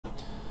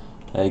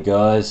Hey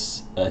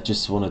guys, I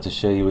just wanted to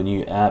show you a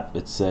new app.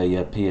 It's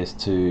a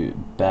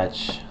PS2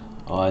 batch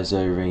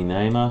ISO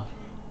renamer.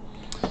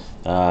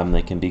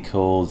 They can be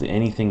called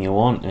anything you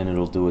want and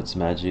it'll do its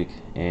magic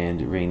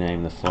and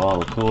rename the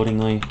file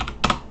accordingly.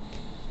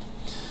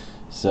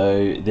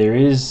 So there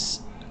is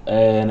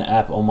an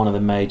app on one of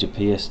the major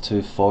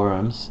PS2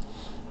 forums.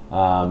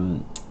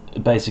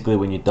 Basically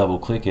when you double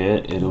click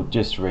it, it'll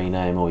just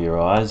rename all your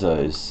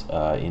ISOs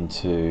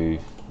into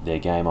their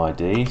game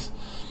IDs.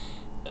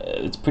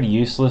 It's pretty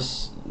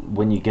useless.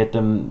 When you get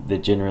them, they're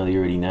generally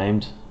already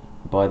named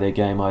by their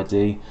game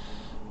ID.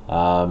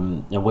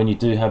 And when you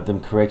do have them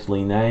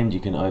correctly named,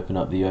 you can open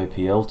up the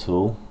OPL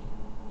tool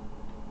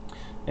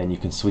and you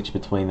can switch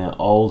between their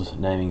old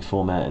naming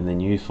format and the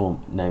new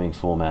naming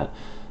format.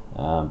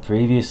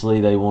 Previously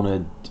they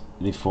wanted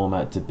the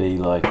format to be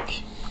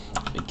like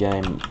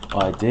game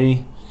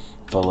ID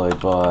followed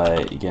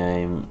by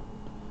game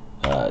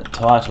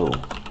title.iso.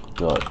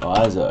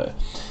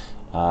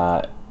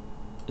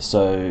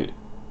 So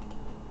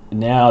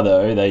now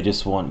though they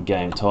just want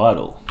game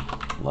title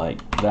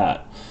like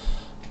that.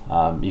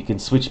 You can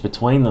switch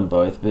between them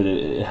both, but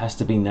it has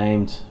to be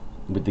named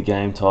with the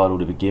game title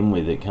to begin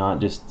with. It can't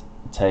just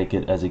take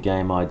it as a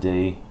game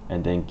ID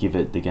and then give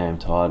it the game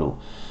title.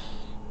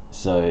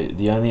 So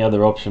the only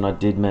other option I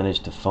did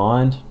manage to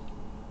find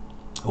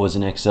was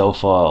an Excel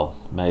file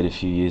made a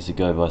few years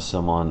ago by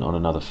someone on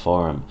another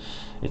forum.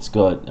 It's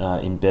got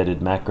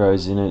embedded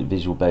macros in it,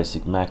 Visual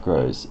Basic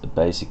macros.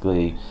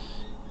 Basically,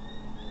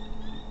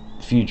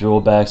 few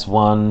drawbacks.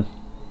 One,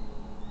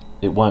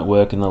 it won't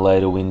work in the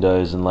later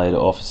Windows and later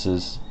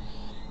Offices.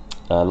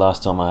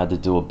 Last time I had to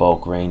do a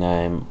bulk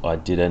rename, I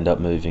did end up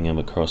moving them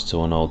across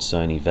to an old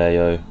Sony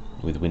Vaio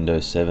with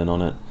Windows 7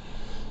 on it.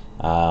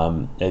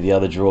 The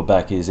other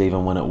drawback is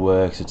even when it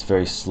works, it's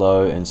very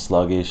slow and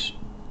sluggish,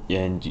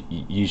 and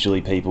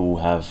usually people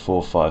will have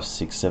 4, 5,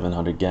 6,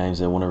 700 games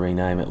they want to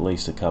rename at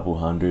least a couple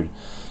hundred,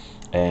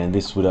 and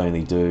this would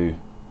only do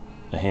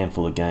a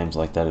handful of games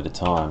like that at a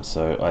time.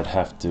 So I'd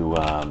have to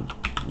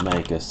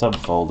make a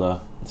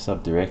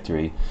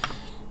subdirectory,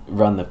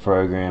 run the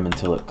program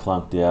until it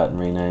clunked out and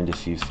renamed a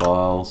few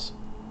files,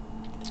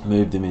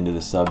 move them into the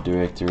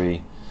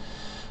subdirectory,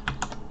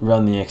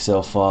 run the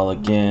Excel file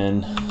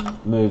again,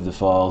 move the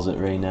files it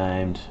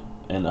renamed,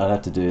 and I'd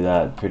have to do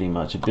that pretty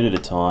much a bit at a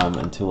time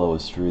until I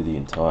was through the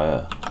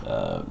entire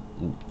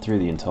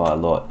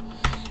lot.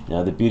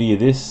 Now the beauty of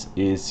this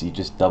is you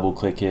just double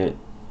click it.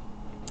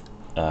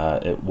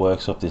 It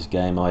works off this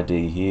game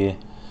ID here,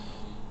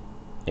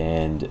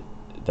 and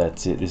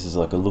that's it. This is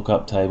like a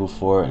lookup table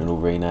for it, and it'll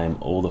rename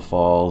all the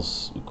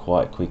files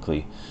quite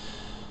quickly.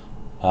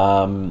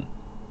 I've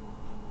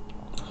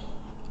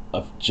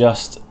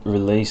just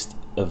released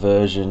a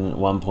version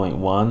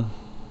 1.1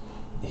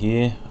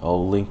 here.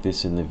 I'll link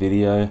this in the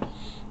video,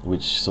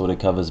 which sort of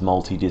covers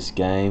multi-disc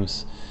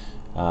games.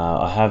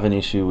 I have an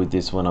issue with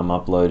this when I'm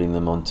uploading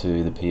them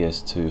onto the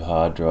PS2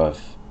 hard drive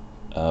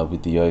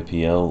with the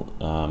OPL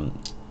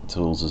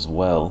tools as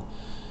well,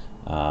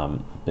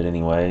 but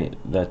anyway,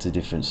 that's a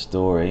different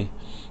story.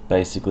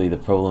 Basically the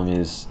problem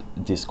is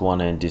disc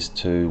 1 and disc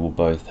 2 will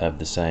both have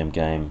the same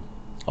game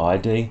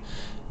ID.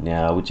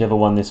 Now whichever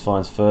one this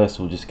finds first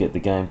will just get the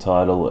game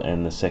title,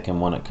 and the second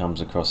one it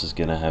comes across is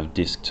going to have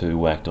disc 2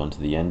 whacked onto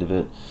the end of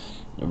it,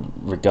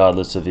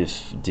 regardless of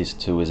if disc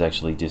 2 is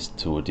actually disc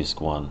 2 or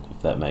disc 1,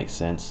 if that makes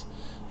sense.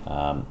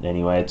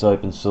 Anyway, it's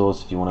open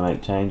source. If you want to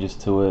make changes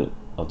to it,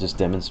 I'll just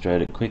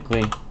demonstrate it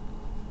quickly.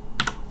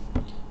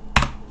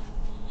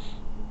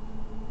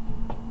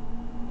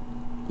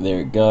 There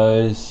it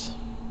goes.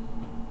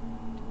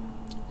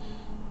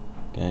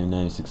 Game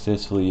name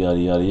successfully, yada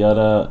yada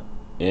yada,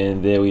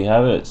 and there we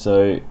have it.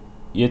 So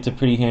yeah, it's a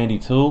pretty handy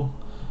tool.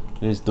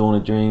 There's Dawn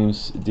of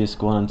Dreams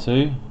disc 1 and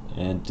 2,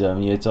 and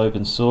yeah, it's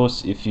open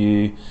source. If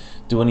you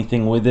do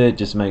anything with it,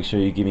 just make sure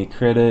you give me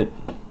credit,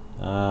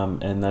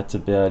 and that's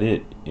about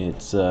it.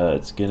 It's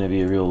going to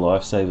be a real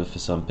lifesaver for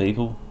some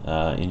people.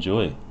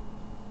 Enjoy.